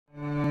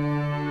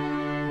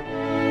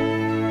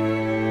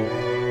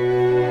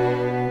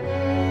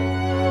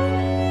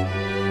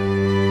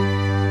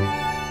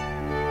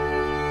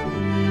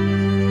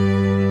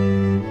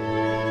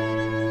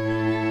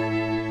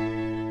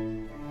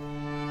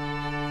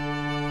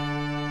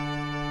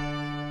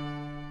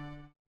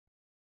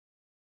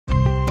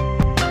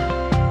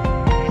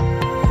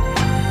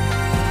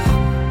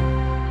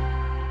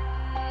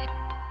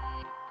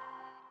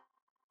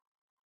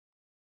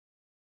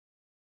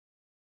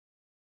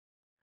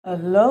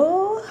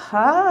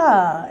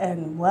Aloha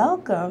and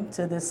welcome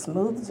to the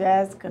Smooth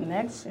Jazz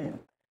Connection.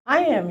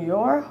 I am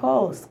your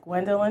host,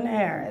 Gwendolyn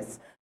Harris.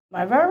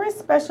 My very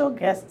special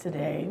guest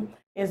today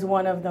is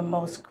one of the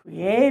most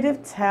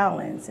creative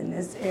talents in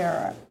this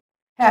era,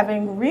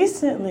 having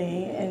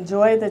recently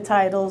enjoyed the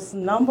titles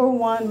number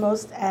one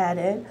most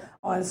added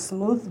on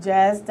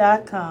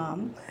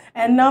smoothjazz.com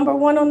and number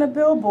one on the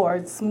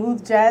Billboard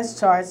Smooth Jazz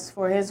charts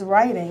for his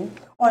writing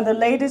on the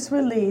latest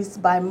release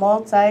by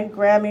multi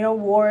Grammy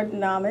Award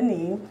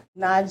nominee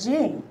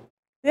Najee.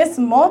 This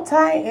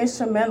multi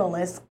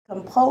instrumentalist,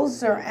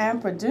 composer,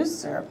 and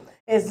producer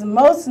is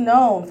most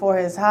known for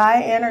his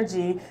high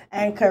energy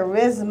and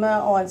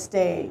charisma on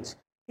stage.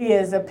 He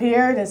has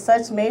appeared in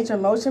such major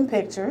motion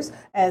pictures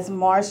as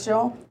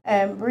Marshall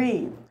and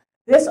Breathe.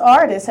 This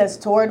artist has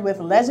toured with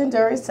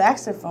legendary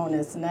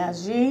saxophonist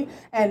Najee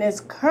and is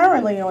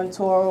currently on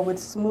tour with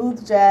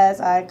smooth jazz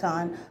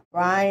icon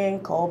Brian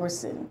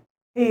Culberson.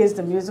 He is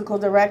the musical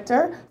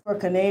director for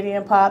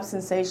Canadian pop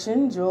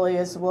sensation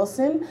Julius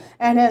Wilson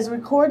and has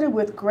recorded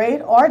with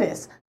great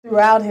artists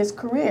throughout his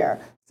career,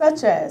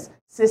 such as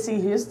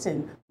Cissy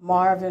Houston,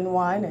 Marvin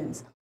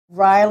Winans,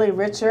 Riley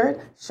Richard,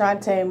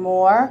 Shantae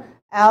Moore,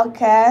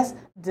 Outkast,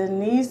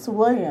 Denise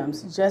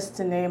Williams, just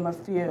to name a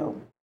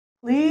few.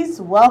 Please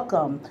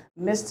welcome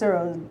Mr.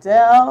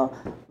 Odell,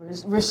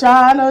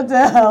 Rishon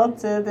Odell,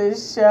 to the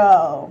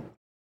show.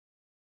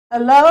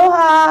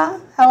 Aloha,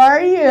 how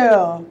are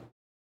you?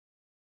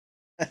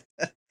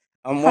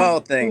 I'm well,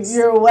 thanks.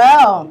 You're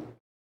well.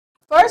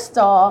 First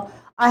of all,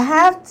 I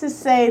have to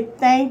say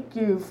thank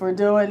you for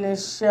doing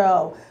this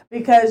show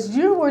because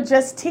you were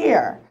just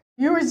here.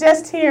 You were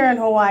just here in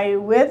Hawaii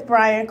with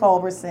Brian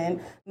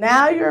Culberson.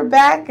 Now you're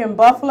back in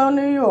Buffalo,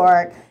 New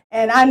York,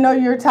 and I know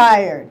you're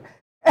tired.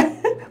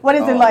 What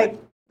is it Oh, like?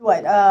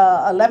 What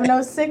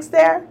 11:06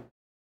 there?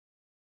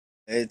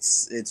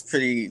 it's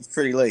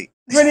pretty late.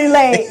 Pretty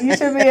late. You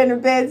should be in the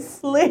bed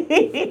sleep.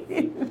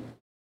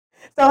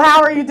 So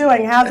how are you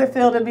doing? How's it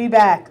feel to be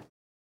back?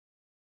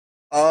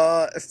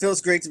 It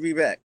feels great to be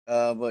back.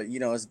 But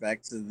it's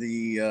back to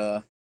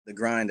the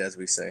grind, as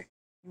we say.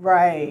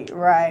 Right,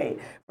 right.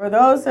 For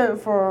those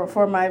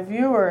for my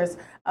viewers,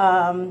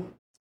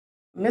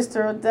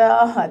 Mr.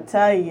 Odell, I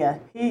tell you,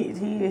 he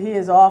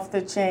is off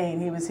the chain.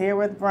 He was here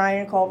with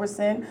Brian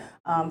Culberson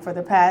for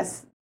the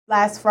past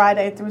last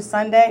Friday through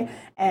Sunday,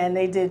 and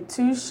they did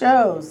two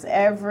shows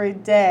every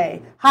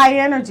day. High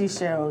energy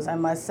shows, I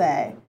must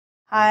say.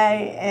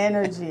 High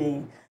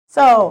energy.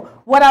 So,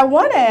 what I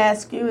want to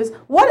ask you is,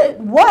 what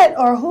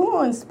or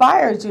who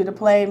inspired you to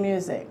play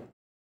music?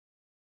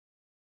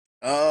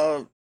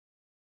 Uh,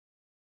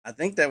 I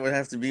think that would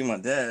have to be my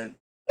dad.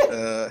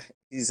 Uh,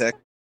 he's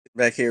actually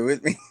back here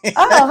with me.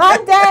 Oh,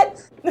 hi,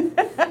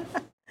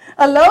 Dad.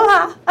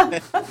 Aloha.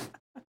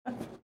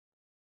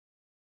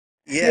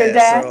 Your Yeah.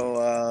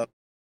 dad.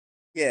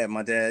 Yeah,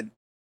 my dad.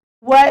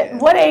 What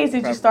And what age did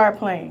you probably. start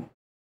playing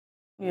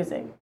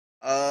music?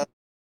 Uh,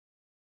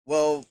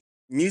 well,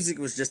 music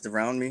was just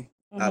around me.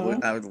 I would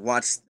Mhm. I would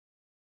watch,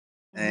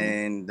 Mhm.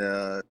 and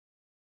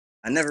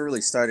I never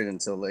really started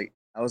until late.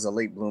 I was a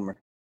late bloomer.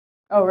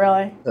 Oh,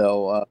 really?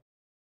 So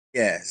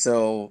yeah,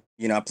 so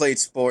I played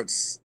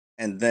sports,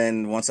 and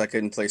then once I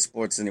couldn't play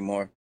sports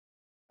anymore,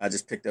 I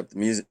just picked up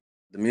the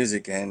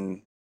music,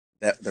 and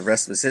that the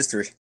rest was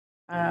history.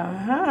 Uh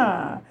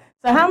huh.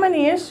 So, how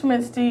many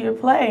instruments do you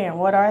play, and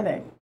what are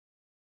they?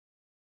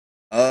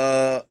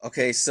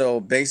 Okay, so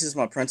bass is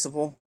my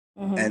principal,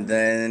 and Mhm.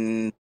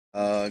 then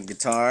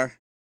guitar,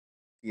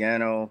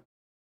 piano,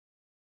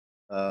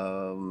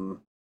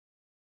 um,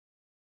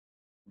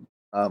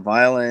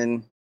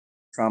 violin,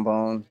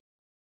 trombone,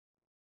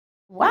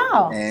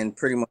 Wow. and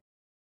pretty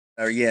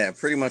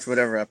much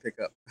whatever I pick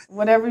up.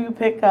 Whatever you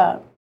pick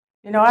up.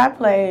 You know, I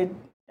played.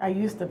 I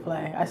used to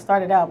play. I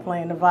started out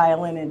playing the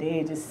violin at the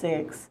age of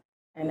 6,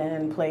 and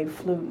then played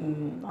flute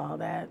and all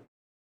that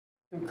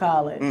through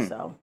college. Mm,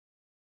 So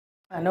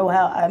I know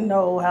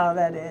how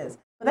that is.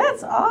 But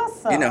that's you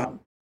know, awesome.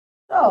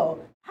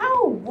 So,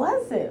 how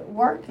was it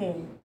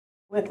working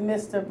with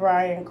Mr.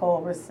 Brian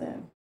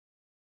Culberson?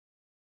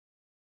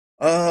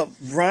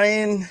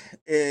 Brian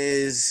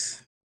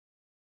is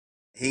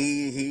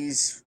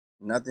he's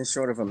nothing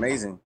short of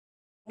amazing,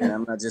 and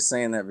I'm not just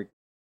saying that because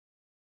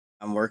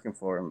I'm working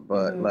for him,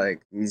 but Hmm.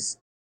 like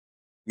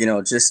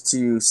just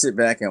to sit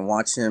back and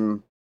watch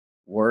him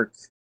work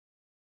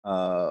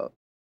uh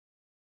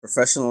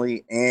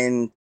professionally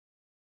and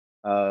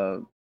uh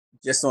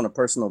just on a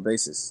personal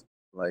basis.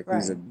 Like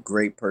he's a Right.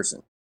 great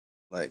person.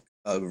 Like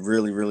a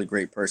really, really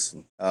great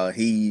person.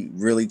 He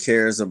really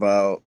cares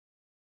about,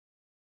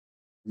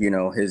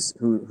 his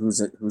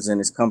who's in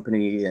his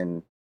company,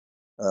 and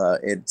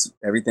it's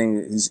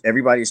everything.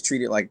 Everybody's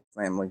treated like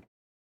family.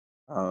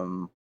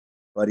 Um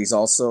but he's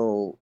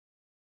also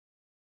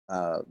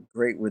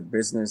great with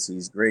business.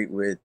 He's great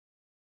with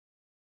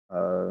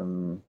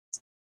um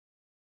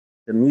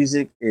the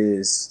music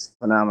is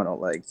phenomenal.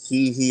 Like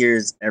he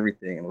hears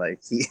everything.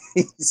 Like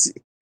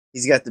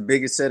he's got the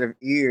biggest set of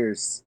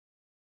ears.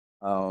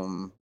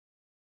 Um,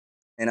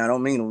 and I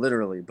don't mean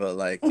literally, but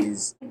like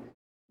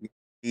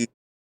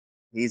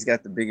he's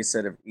got the biggest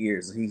set of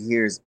ears. He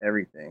hears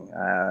everything.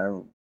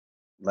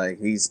 Like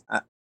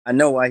I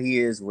know why he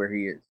is where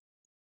he is.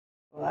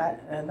 Well,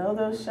 I know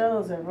those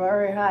shows are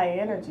very high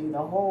energy. The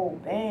whole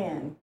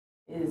band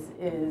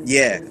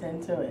Yeah, is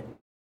into it.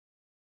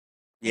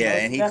 yeah,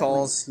 and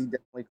Most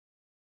definitely.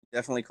 he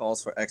definitely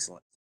calls for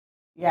excellence.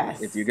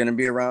 If you're Yes. gonna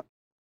be around,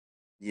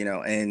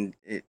 and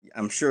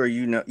I'm sure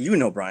you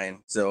know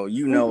Brian, so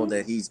you know Mhm.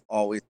 that he's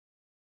always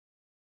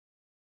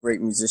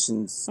great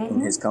musicians in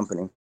his Mhm.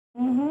 company,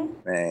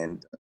 Mhm.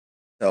 and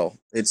so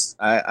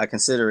I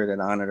consider it an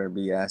honor to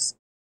be asked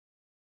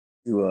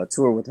to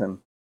tour with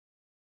him.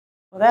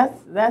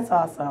 Well, that's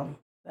awesome.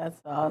 That's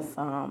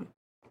awesome.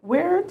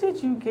 Where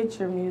did you get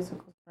your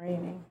musical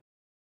training?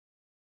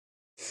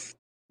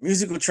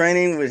 Musical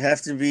training would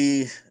have to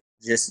be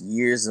just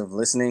years of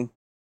listening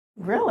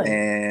Really?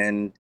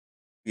 and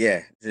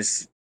yeah,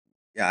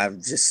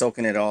 I'm just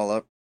soaking it all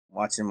up,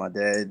 watching my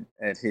dad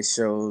at his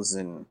shows,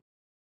 and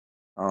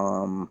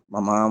my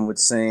mom would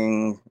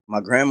sing.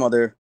 My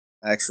grandmother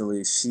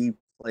actually she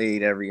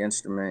played every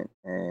instrument,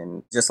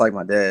 and just like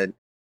my dad,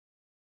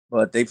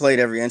 but they played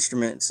every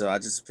instrument, so I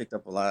just picked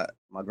up a lot.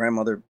 My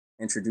grandmother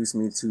introduced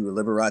me to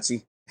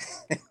Liberace,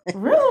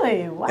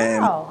 Really? and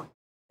Wow.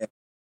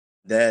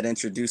 dad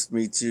introduced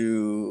me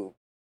to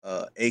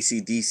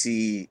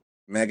ACDC,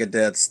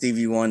 Megadeth,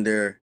 Stevie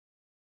Wonder,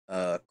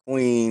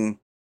 Queen,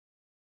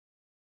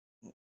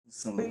 Well,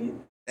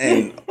 some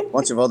and a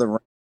bunch of other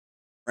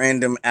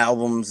random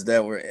albums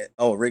that were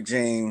Rick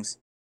James,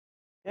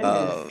 Goodness.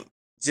 uh,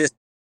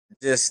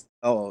 just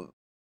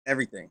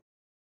everything,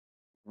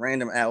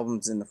 random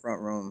albums in the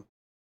front room.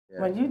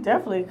 Yeah. Well, you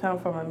definitely come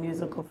from a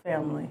musical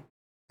family.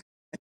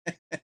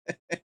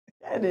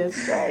 That is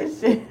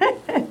crazy.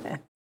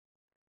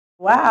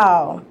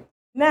 Wow.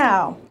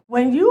 Now,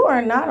 when you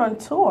are not on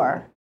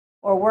tour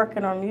or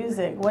working on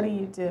music, what do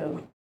you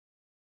do?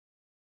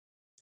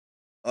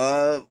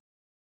 Uh,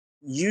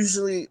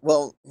 Usually,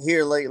 well,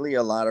 here lately,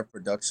 a lot of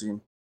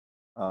production.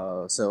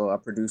 So I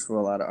produce for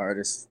a lot of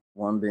artists.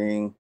 One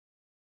being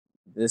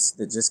this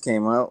that just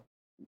came out,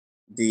 Oh,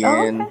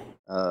 Deanne.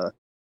 okay.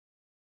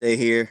 Stay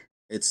here.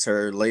 It's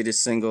her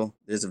latest single.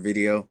 There's a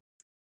video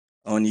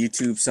on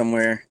YouTube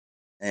somewhere,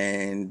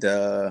 and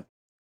I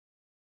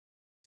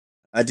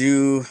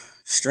do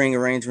string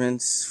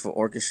arrangements for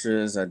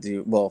orchestras. I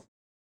do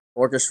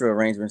orchestra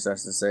arrangements, I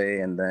should say,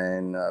 and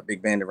then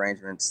big band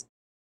arrangements.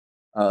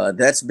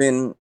 That's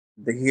been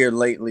the here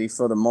lately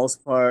for the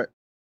most part.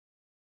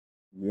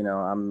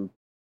 I'm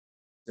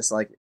just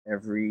like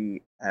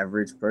every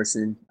average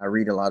person. I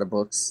read a lot of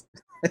books.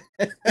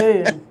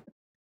 Good.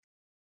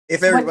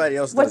 If everybody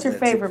else What's does your that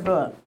too. favorite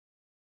book?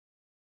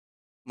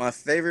 My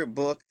favorite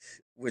book,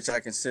 which I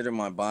consider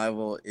my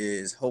Bible,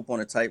 is Hope on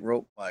a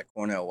Tightrope by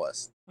Cornell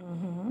West.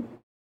 Hmm.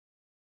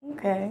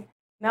 Okay.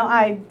 Now,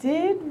 I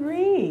did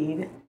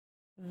read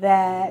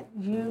that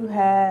you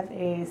have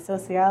a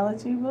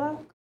sociology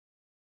book.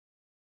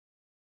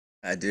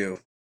 I do.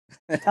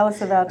 Tell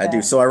us about I do.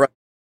 that. So I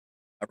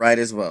write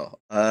as well.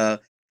 I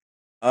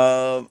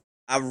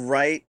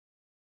write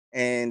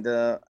and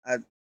I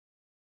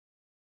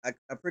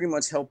pretty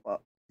much help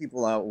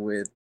people out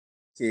with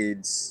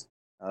kids.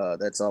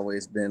 That's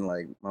always been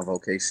like my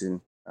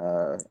vocation.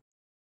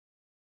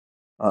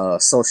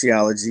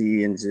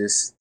 Sociology and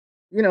just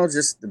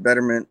the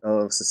betterment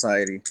of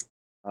society.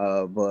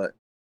 But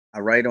I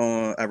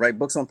write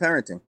books on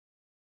parenting.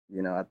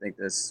 I think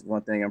that's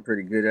one thing I'm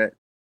pretty good at.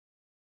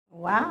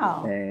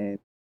 Wow. And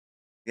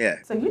yeah,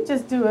 So you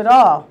just do it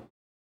all.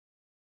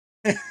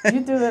 You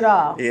do it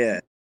all. yeah.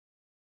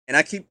 And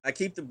I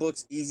keep the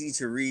books easy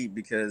to read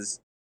because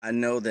I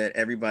know that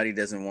everybody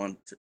doesn't want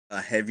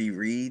a heavy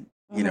read.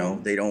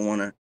 Hmm. They don't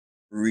want to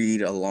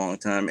read a long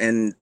time,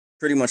 and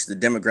pretty much the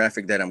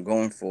demographic that I'm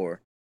going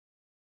for,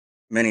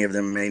 many of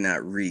them may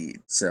not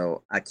read.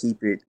 So I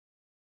keep it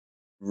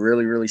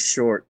really, really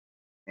short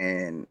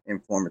and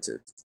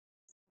informative.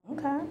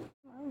 Okay.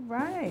 All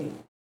right.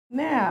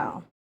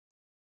 Now,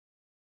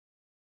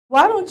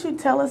 why don't you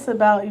tell us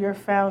about your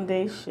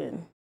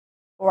foundation,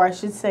 or I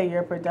should say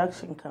your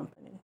production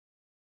company?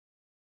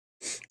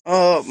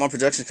 My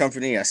production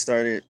company I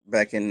started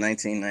back in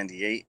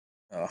 1998.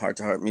 Heart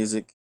to Heart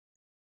Music.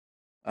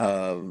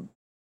 Um,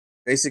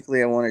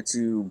 Basically, I wanted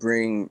to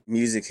bring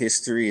music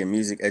history and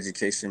music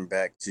education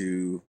back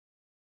to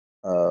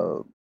uh,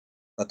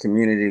 a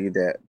community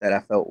that I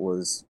felt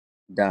was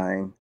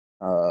dying.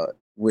 Uh,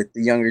 with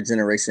the younger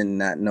generation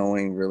not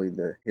knowing really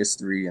the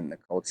history and the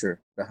culture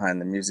behind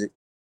the music,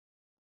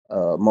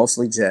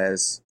 mostly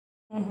jazz.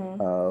 Hmm.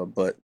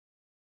 But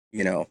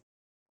you know,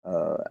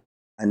 uh,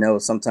 I know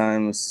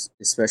sometimes,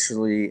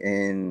 especially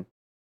in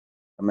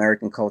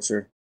American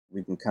culture,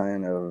 we can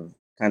kind of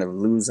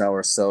lose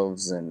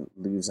ourselves and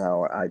lose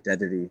our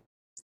identity.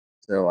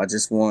 So I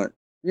just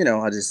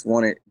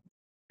wanted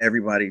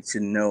everybody to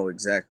know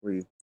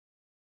exactly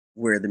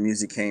where the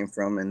music came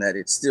from and that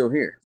it's still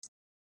here.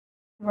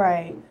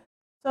 Right.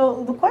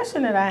 So the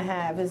question that I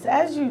have is,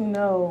 as you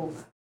know,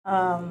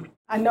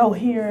 I know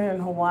here in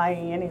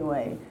Hawaii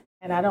anyway,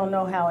 And I don't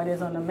know how it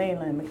is on the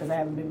mainland because I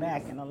haven't been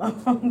back in a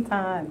long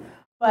time.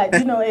 But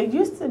you know, it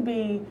used to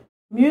be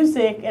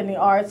music and the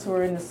arts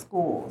were in the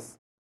schools.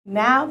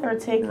 Now they're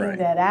taking Right,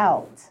 that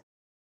out.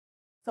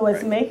 So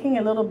it's right. making it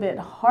a little bit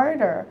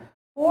harder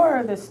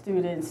for the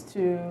students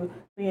to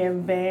be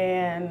in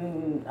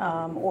band,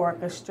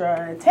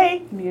 orchestra,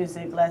 take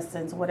music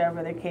lessons,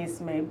 whatever the case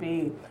may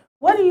be.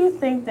 What do you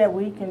think that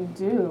we can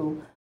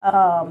do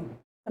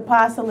to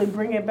possibly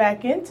bring it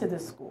back into the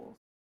schools?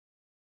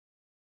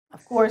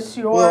 Of course,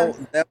 Well,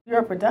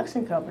 your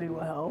production company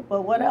will help,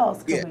 but what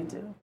else could yeah, we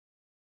do?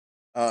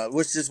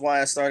 which is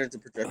why I started the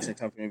production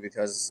company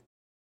because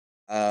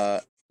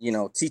uh,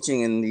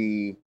 teaching in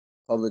the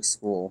public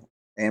school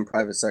and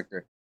private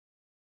sector,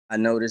 I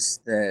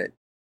noticed that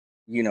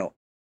you know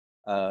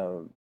uh,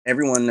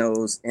 everyone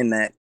knows in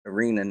that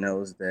arena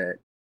knows that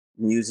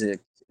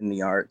music and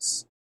the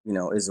arts,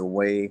 is a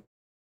way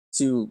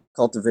to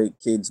cultivate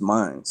kids'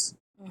 minds,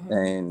 Hmm.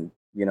 and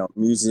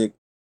music,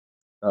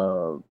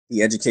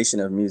 the education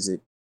of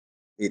music,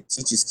 it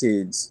teaches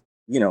kids,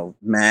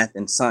 math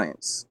and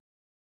science,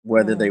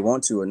 whether they Hmm.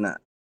 want to or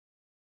not.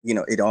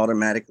 It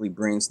automatically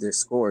brings their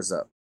scores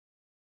up.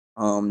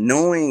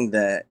 Knowing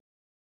that,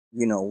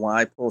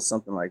 why pull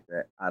something like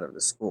that out of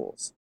the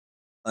schools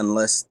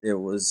unless there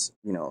was,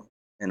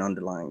 an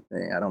underlying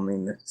thing. I don't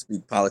mean to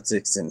speak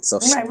politics and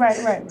Right,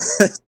 right, right,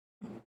 right.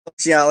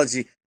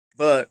 sociology,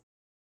 but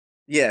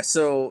yeah.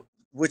 So,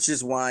 which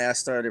is why I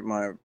started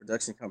my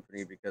production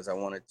company because I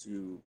wanted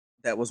to.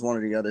 That was one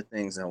of the other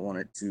things I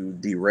wanted to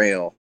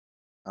derail.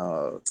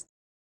 Uh,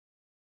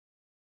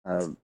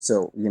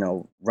 so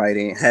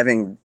writing,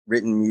 having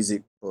written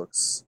music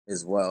books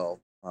as well,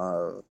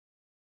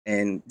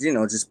 and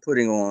just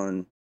putting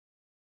on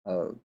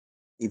uh,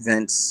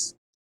 events,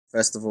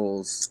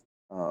 festivals,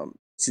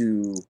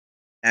 to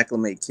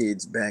acclimate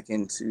kids back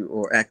into,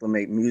 or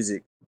acclimate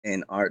music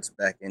and arts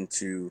back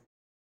into,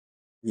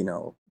 you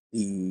know,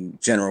 the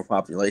general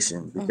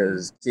population Hmm.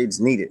 because kids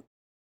need it.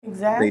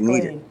 They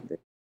need it. Exactly. Yeah.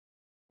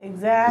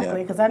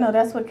 Exactly, because I know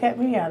that's what kept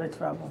me out of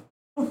trouble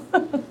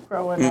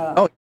growing Oh, up.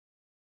 and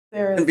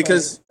Seriously.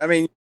 because I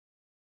mean,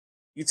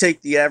 you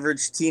take the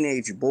average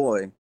teenage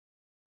boy,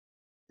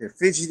 they're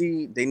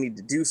fidgety. They need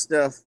to do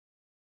stuff.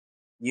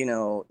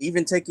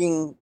 Even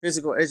taking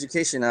physical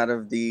education out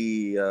of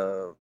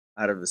the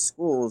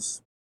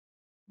schools,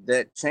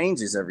 that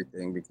changes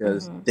everything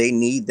because Hmm. they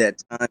need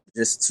that time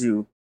just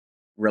to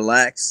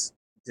relax,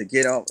 to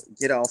get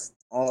off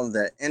all of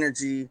that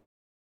energy,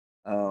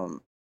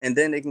 um, and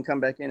then they can come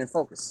back in and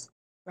focus.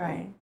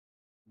 Right.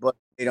 But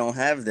they don't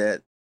have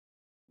that,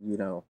 you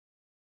know.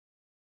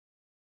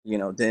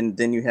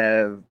 Then you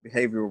have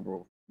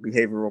behavioral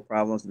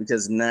problems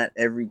because not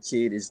every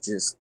kid is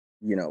just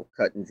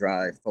cut and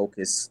dry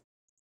focus.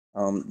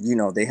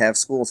 They have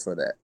schools for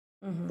that,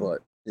 Hmm.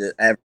 but the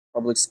average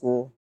public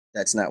school,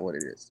 that's not what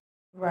it is.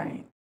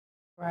 Right.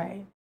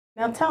 Right.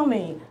 Now tell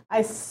me,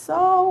 I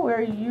saw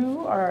where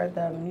you are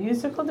the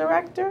musical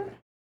director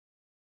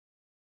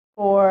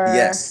for.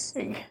 Yes,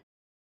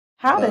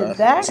 How did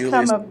that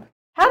Julius. come up?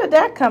 How did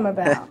that come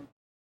about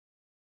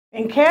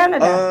in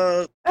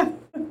Canada? uh,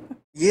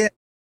 yeah.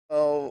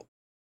 So,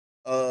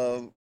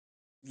 um,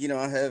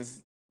 I have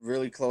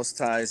really close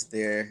ties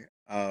there.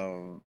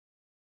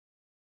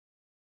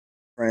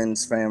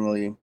 Friends,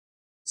 family.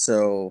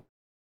 So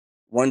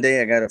one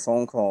day I got a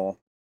phone call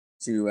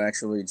to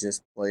actually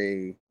just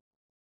play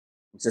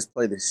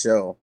the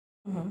show,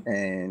 Hmm.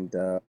 and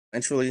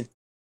eventually,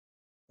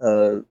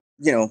 uh,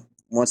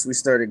 once we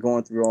started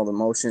going through all the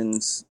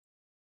motions,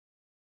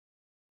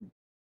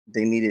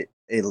 they needed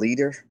a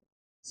leader,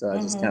 so I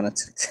just kind Hmm. of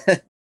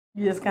took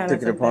You just kind of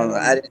took it took that upon.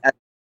 on.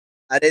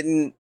 I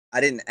didn't I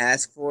didn't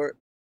ask for it.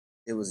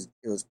 It was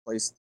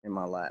placed in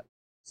my lap.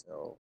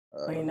 So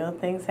Well, you know,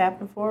 things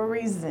happen for a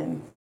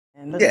reason,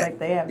 and looks yeah, like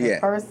they have yeah,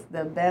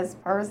 the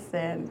best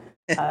person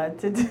to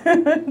do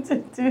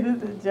to do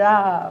the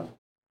job.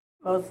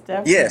 Most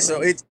yeah. So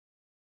definitely. it's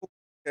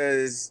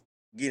because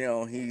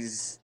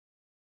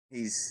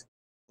he's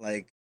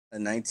like a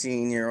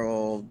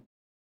 19-year-old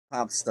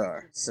pop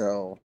star.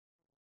 So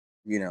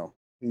you know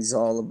he's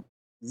all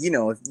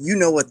if you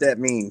know what that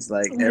means.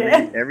 Like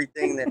Yeah.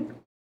 everything that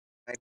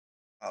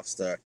pop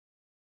star,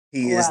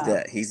 he is Wow.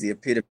 that. He's the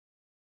epitome.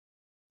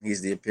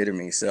 He's the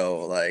epitome.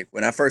 So like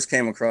when I first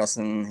came across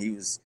him, he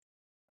was,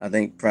 I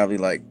think, probably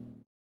like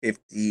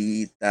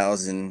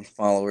 50,000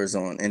 followers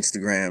on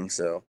Instagram.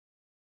 So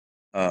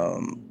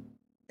um,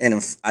 and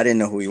if, I didn't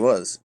know who he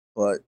was,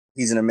 but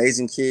he's an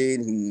amazing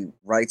kid. He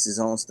writes his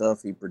own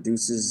stuff. He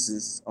produces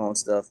his own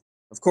stuff.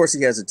 Of course,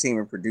 he has a team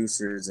of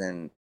producers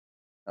and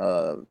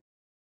uh,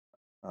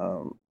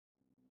 um,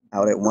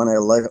 out at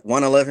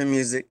 111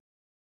 Music.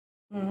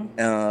 Mhm.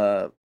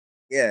 Uh,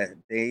 yeah,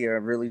 they are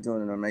really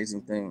doing an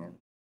amazing thing,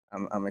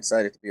 and I'm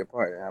excited to be a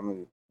part of it. I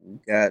mean, we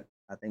got,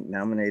 I think,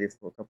 nominated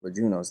for a couple of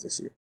Junos this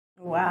year.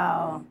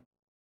 Wow.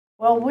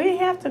 Well, we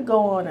have to go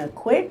on a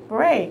quick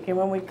break, and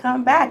when we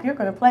come back, you're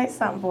going to play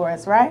something for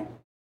us, right?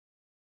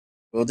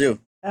 We'll do.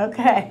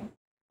 Okay.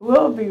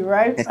 We'll be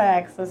right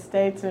back, so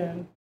stay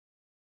tuned.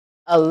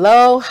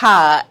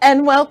 Aloha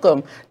and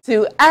welcome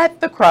to At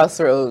the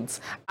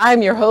Crossroads.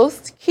 I'm your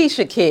host,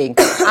 Keisha King.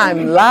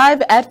 I'm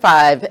live at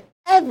 5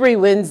 every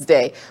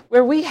Wednesday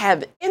where we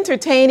have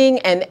entertaining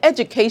and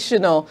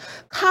educational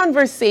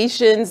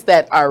conversations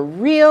that are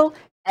real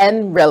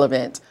and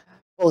relevant,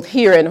 both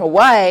here in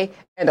Hawaii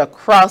and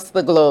across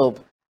the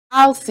globe.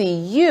 I'll see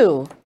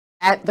you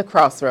at the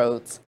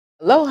crossroads.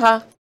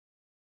 Aloha.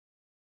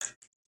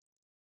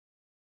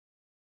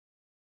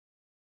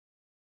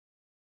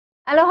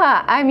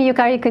 Aloha, I'm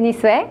Yukari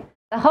Kunisue,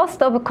 the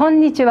host of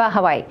Konnichiwa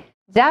Hawaii,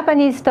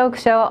 Japanese talk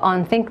show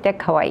on Think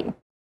Tech Hawaii.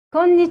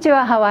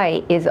 Konnichiwa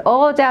Hawaii is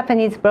all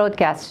Japanese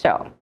broadcast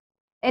show,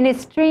 and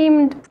it's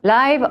streamed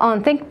live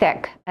on Think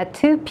Tech at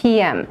 2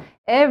 p.m.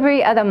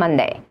 every other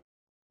Monday.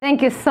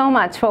 Thank you so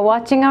much for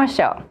watching our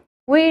show.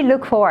 We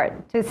look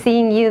forward to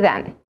seeing you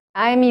then.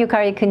 I'm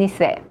Yukari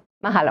Kunisue.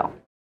 Mahalo.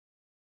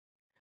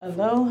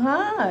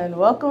 Aloha and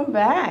welcome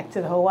back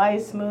to the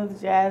Hawaii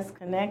Smooth Jazz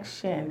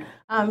Connection.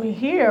 I'm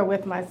here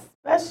with my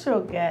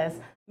special guest,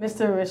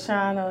 Mr.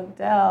 Rishon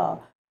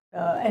Odel,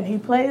 and he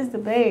plays the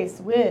bass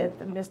with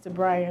Mr.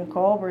 Brian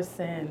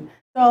Culberson.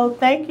 So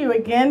thank you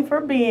again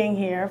for being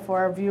here. For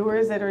our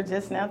viewers that are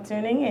just now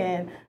tuning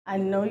in, I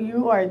know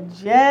you are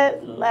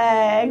jet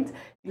lagged.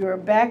 You're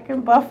back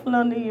in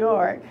Buffalo, New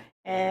York,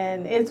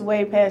 and it's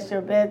way past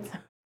your bedtime.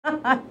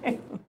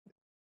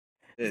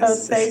 So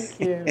thank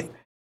you.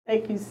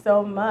 Thank you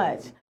so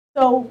much.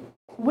 So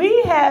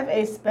we have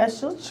a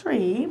special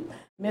treat.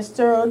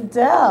 Mr.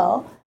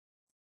 Odel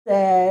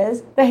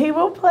says that he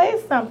will play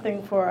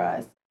something for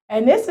us.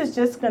 And this is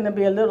just going to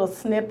be a little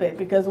snippet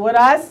because what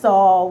I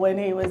saw when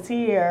he was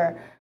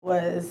here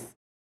was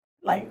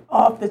like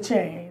off the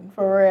chain,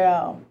 for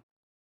real.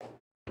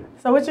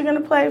 So what you going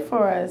to play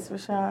for us,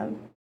 Rishon?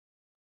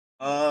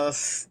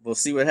 We'll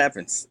see what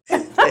happens.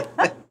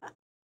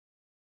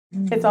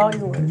 It's all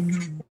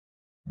yours.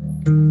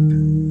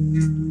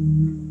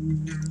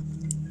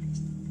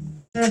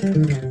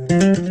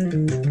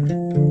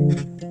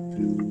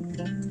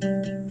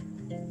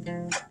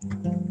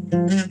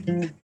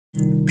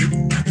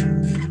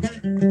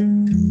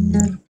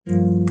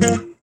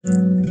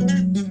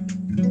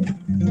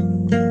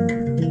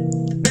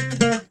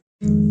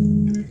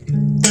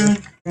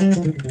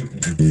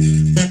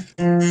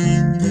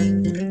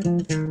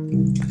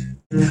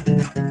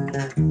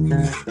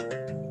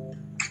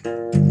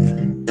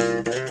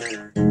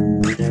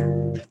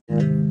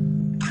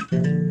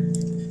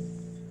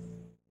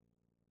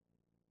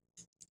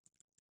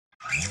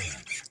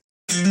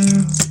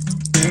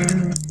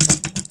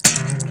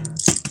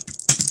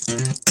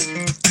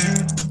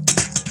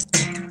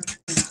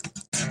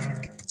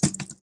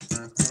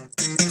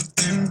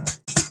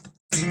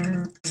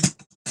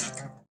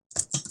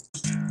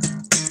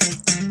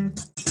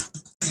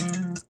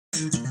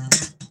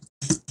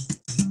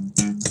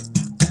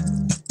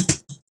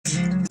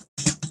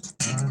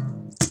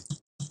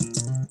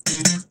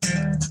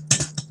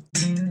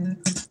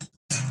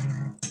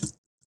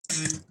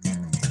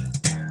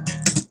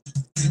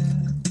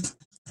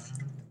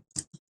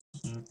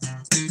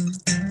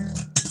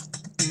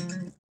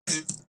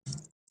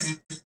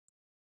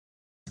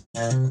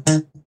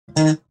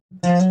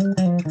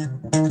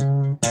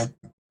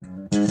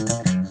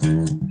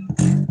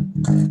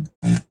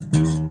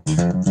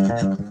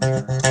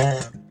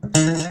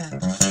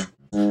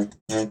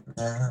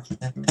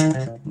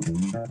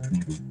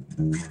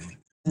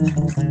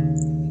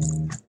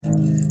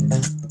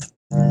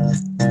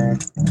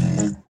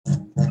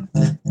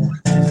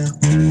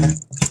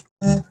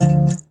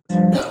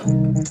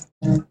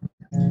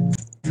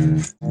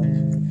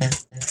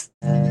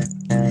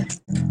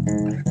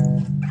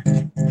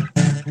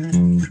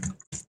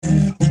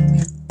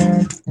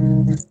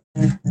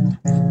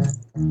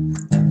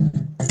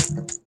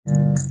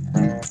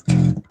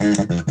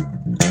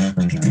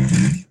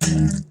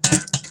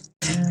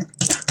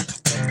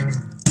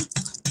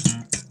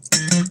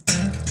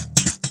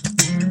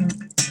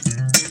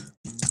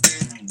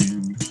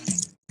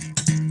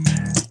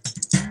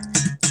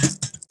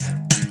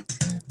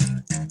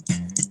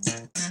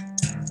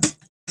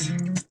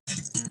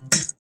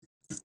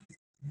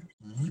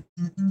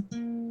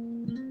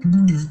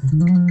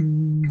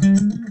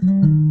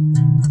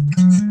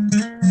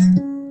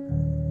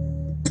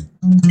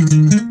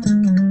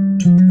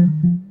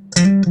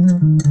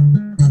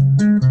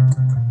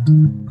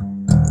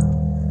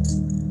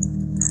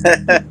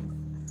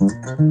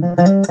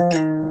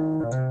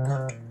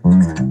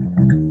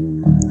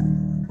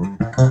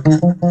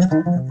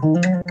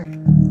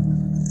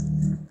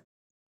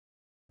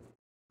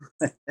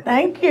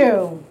 Thank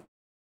you.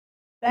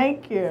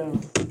 Thank you.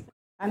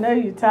 I know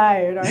you're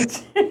tired,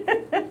 aren't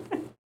you?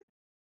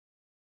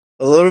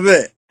 A little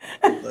bit.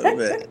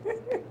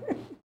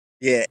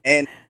 Yeah,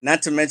 and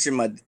not to mention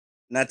my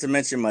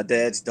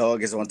dad's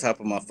dog is on top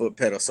of my foot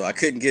pedal, so I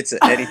couldn't get to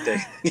anything.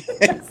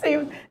 See,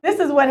 this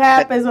is what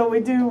happens when we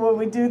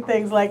do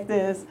things like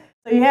this.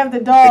 So you have the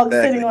dog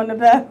sitting Exactly. on the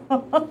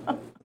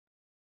pedal.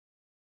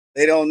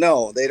 They don't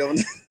know.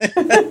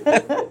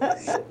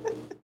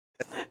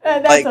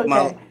 That's Like my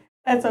okay.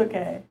 That's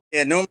okay.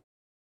 yeah.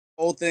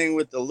 whole thing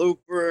with the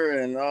looper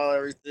and all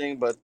everything,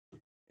 but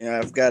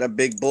I've got a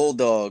big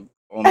bulldog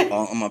on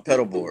my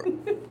pedal board.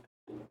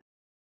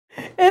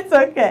 It's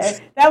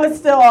okay. That was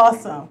still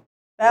awesome.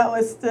 That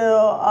was still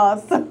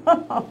awesome.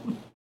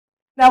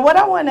 Now, what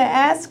I want to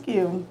ask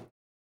you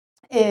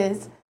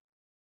is,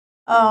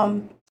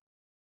 um,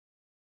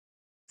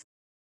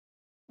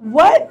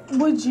 what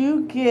would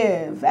you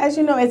give? As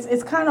you know,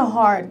 it's kind of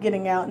hard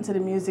getting out into the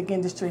music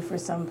industry for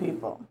some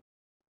people.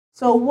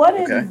 So, what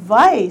Okay.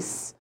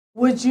 advice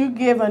would you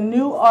give a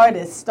new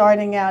artist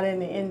starting out in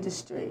the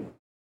industry?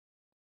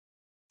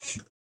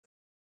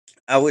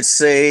 I would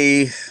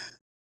say,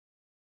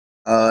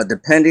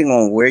 depending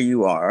on where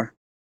you are,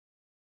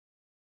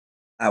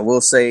 I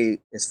will say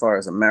as far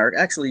as America,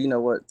 actually, you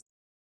know what?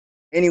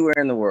 Anywhere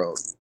in the world,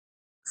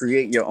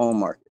 create your own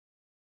market.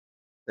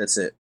 That's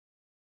it.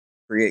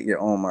 Create your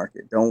own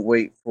market. Don't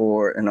wait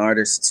for an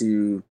artist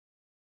to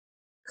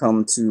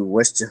come to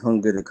West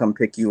Jahunga to come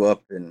pick you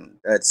up, and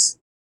that's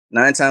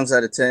 9 times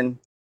out of 10,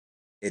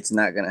 it's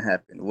not gonna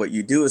happen. What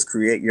you do is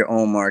create your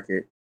own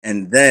market,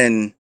 and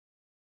then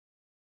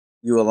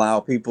you allow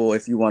people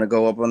if you want to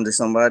go up under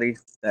somebody,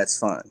 that's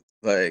fine.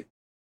 Like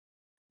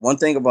one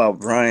thing about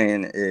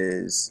Brian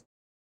is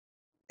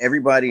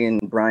everybody in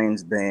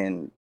Brian's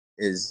band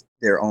is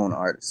their own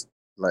artist.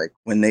 Like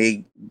when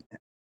they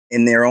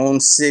in their own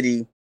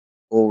city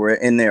or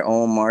in their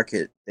own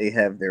market, they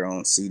have their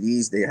own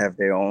CDs, they have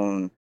their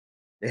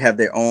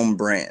own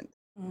brand.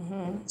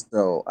 Mm-hmm.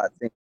 So I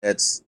think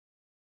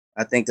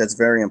that's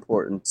very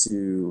important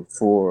to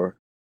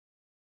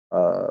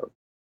uh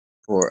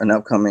for an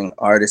upcoming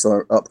artist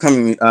or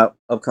upcoming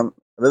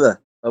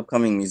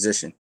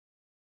musician.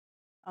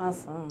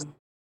 Awesome.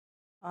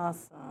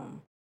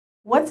 Awesome.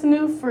 What's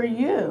new for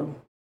you?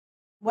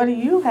 What do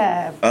you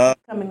have Uh,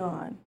 coming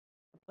on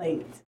the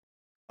plate?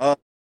 uh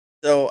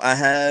so I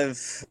have,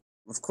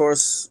 of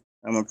course,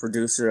 I'm a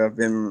producer. I've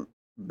been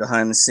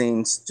behind the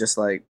scenes just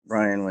like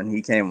Brian when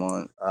he came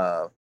on.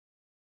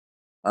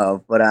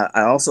 But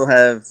I also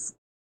have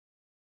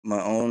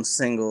my own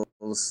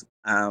singles.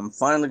 I'm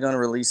finally gonna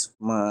release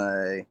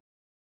my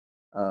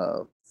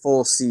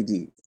full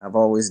CD. I've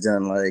always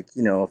done like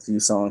a few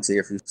songs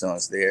here, a few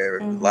songs there,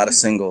 a lot of Mm-hmm.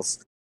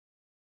 singles.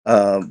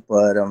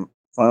 But I'm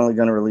finally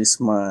gonna release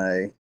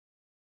my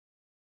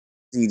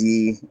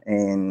CD,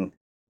 and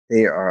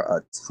there are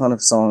a ton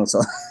of songs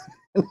on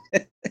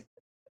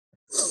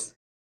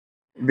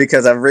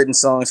because I've written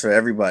songs for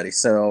everybody.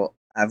 So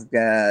I've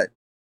got,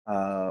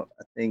 I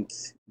think,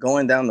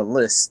 going down the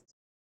list.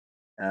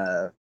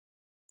 Uh,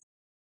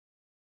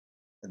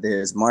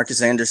 there's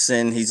Marcus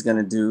Anderson. He's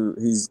gonna do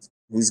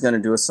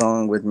a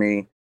song with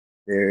me.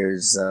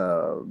 There's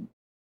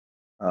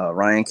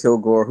Ryan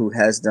Kilgore, who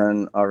has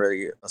done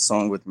already a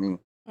song with me.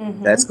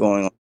 That's Mm-hmm.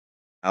 going on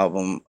the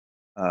album.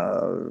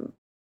 Uh,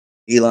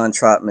 Elon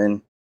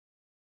Trotman,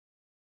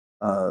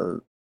 uh,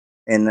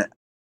 and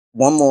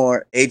one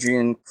more,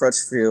 Adrian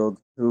Crutchfield,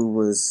 who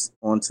was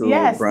on tour with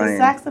Yes, the Brian.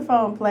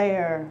 saxophone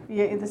player.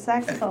 Yeah, the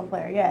saxophone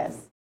player. Yes.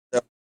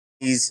 So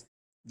he's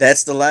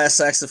that's the last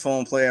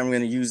saxophone player I'm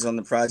going to use on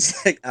the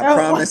project. I Oh.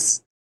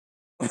 promise.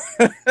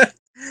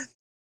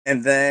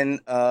 And then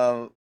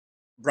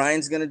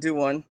Brian's going to do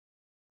one.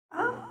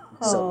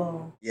 So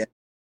Oh. yeah,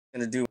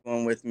 going to do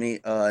one with me.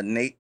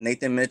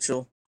 Nathan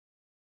Mitchell,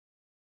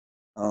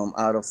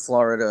 out of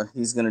Florida.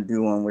 He's going to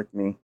do one with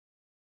me.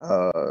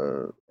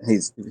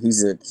 He's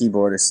a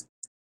keyboardist,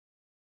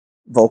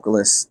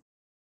 vocalist,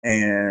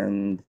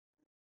 and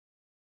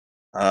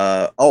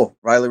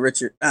Riley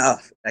Richard. I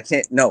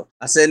can't. No,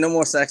 I said no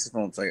more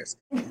saxophone players.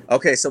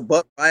 Okay, so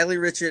but Riley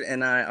Richard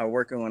and I are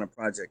working on a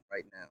project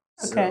right now,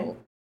 Okay. so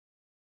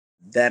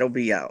that'll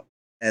be out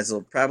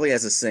probably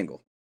as a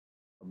single.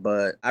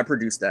 But I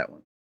produced that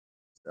one,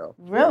 so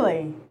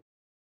Really?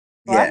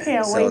 Well, I yeah.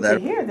 can't So wait to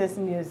that hear this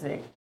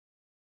music.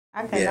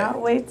 I yeah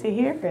cannot wait to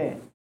hear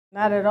it.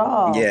 Not at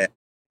all. yeah.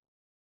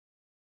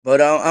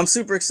 But I'm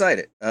super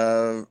excited.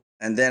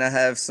 And then I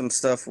have some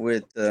stuff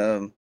with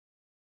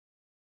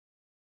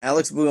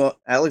Alex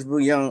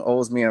Young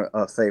owes me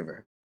a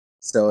favor.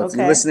 So if you're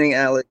Okay. listening,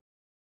 Alex,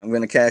 I'm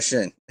gonna cash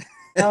in.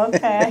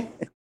 Okay.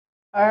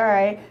 All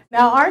right.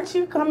 Now, aren't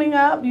you coming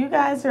up? You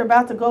guys are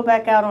about to go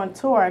back out on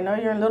tour. I know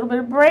you're in a little bit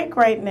of break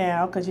right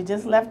now because you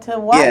just left Yeah,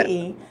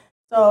 Hawaii.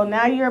 So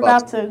now you're but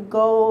about to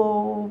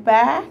go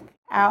back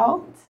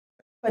out,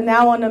 but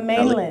now on the LA,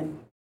 mainland,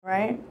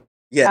 right?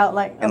 yeah, Out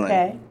like, inland,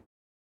 okay. So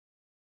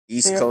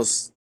East you're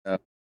Coast,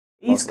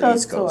 East mostly East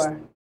Coast Coast. tour.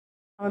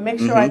 I'm going to make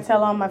sure I Mm-hmm.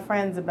 tell all my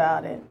friends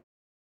about it.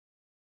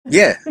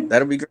 Yeah,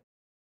 that'll be great.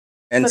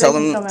 And So they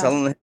can come tell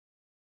out. them,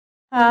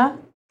 Huh?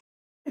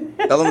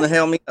 tell them to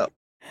hail me up.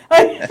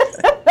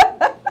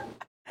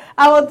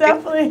 I will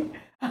definitely,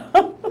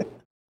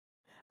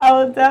 I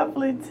will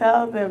definitely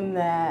tell them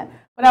that.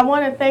 But I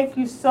want to thank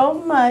you so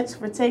much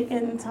for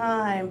taking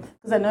time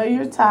because I know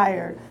you're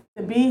tired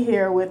to be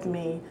here with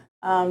me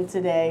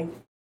today.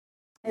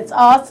 It's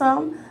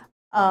awesome.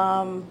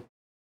 Um,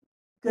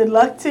 good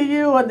luck to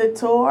you on the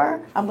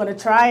tour. I'm going to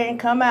try and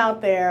come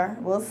out there.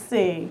 We'll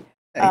see.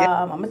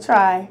 Yeah, I'm going to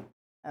try.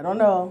 I don't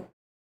know.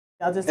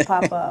 I'll just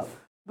pop up.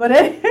 But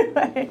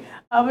anyway,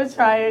 I would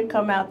try and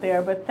come out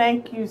there. But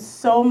thank you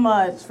so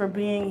much for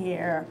being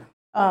here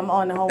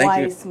on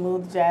Hawaii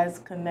Smooth Jazz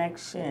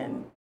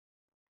Connection.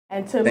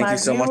 And to my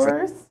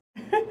viewers,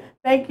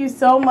 thank you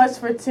so much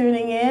for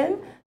tuning in.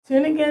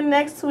 Tune again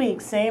next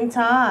week, same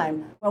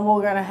time, when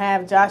we're going to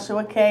have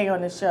Joshua K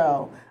on the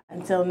show.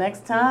 Until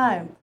next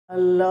time,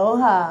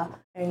 aloha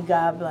and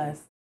God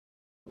bless.